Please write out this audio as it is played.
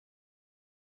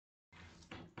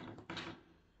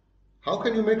How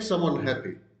can you make someone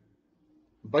happy?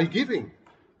 By giving.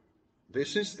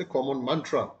 This is the common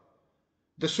mantra,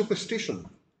 the superstition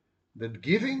that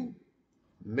giving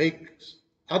makes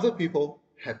other people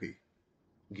happy.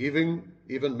 Giving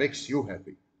even makes you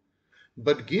happy.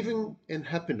 But giving and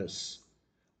happiness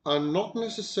are not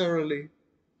necessarily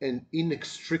and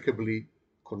inextricably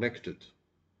connected.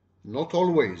 Not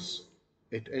always,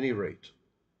 at any rate.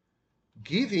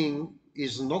 Giving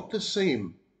is not the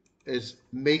same as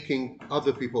making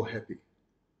other people happy.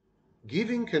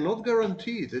 Giving cannot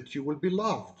guarantee that you will be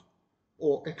loved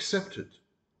or accepted.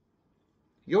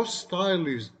 Your style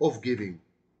of giving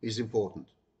is important.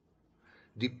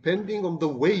 Depending on the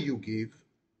way you give,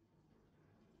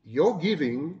 your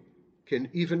giving can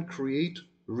even create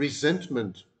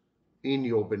resentment in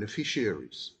your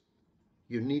beneficiaries.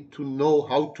 You need to know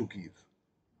how to give.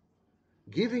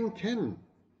 Giving can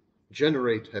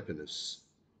generate happiness.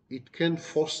 It can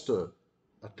foster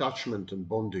attachment and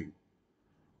bonding.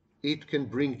 It can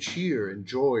bring cheer and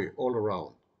joy all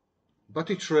around.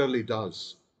 But it rarely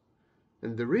does.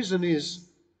 And the reason is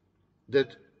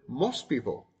that most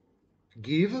people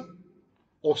give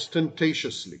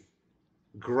ostentatiously,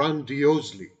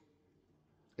 grandiosely.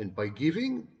 And by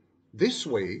giving this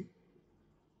way,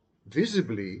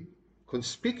 visibly,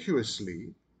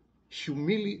 conspicuously,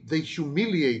 they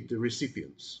humiliate the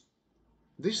recipients.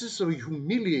 This is a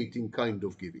humiliating kind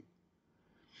of giving.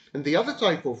 And the other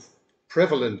type of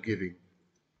prevalent giving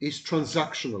is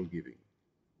transactional giving.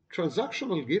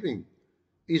 Transactional giving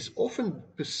is often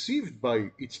perceived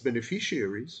by its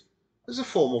beneficiaries as a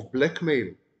form of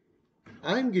blackmail.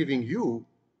 I'm giving you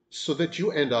so that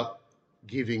you end up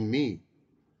giving me.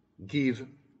 Give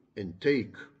and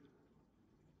take.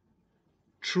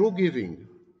 True giving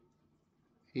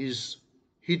is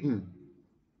hidden,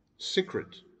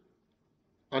 secret,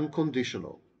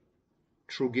 unconditional.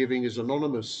 True giving is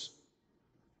anonymous.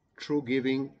 True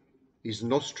giving is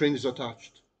no strings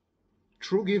attached.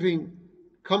 True giving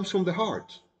comes from the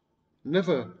heart,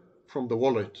 never from the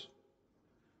wallet.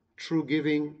 True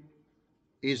giving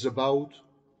is about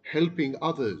helping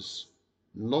others,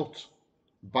 not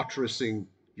buttressing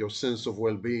your sense of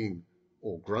well-being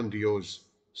or grandiose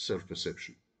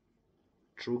self-perception.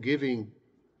 True giving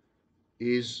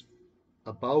is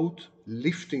about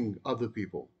lifting other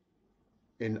people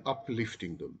and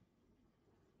uplifting them.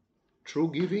 True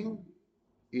giving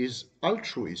is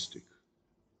altruistic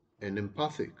and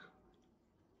empathic.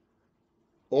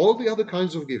 All the other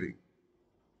kinds of giving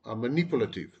are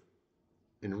manipulative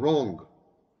and wrong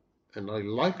and are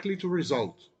likely to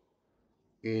result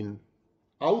in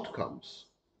outcomes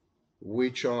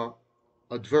which are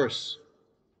adverse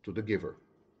to the giver.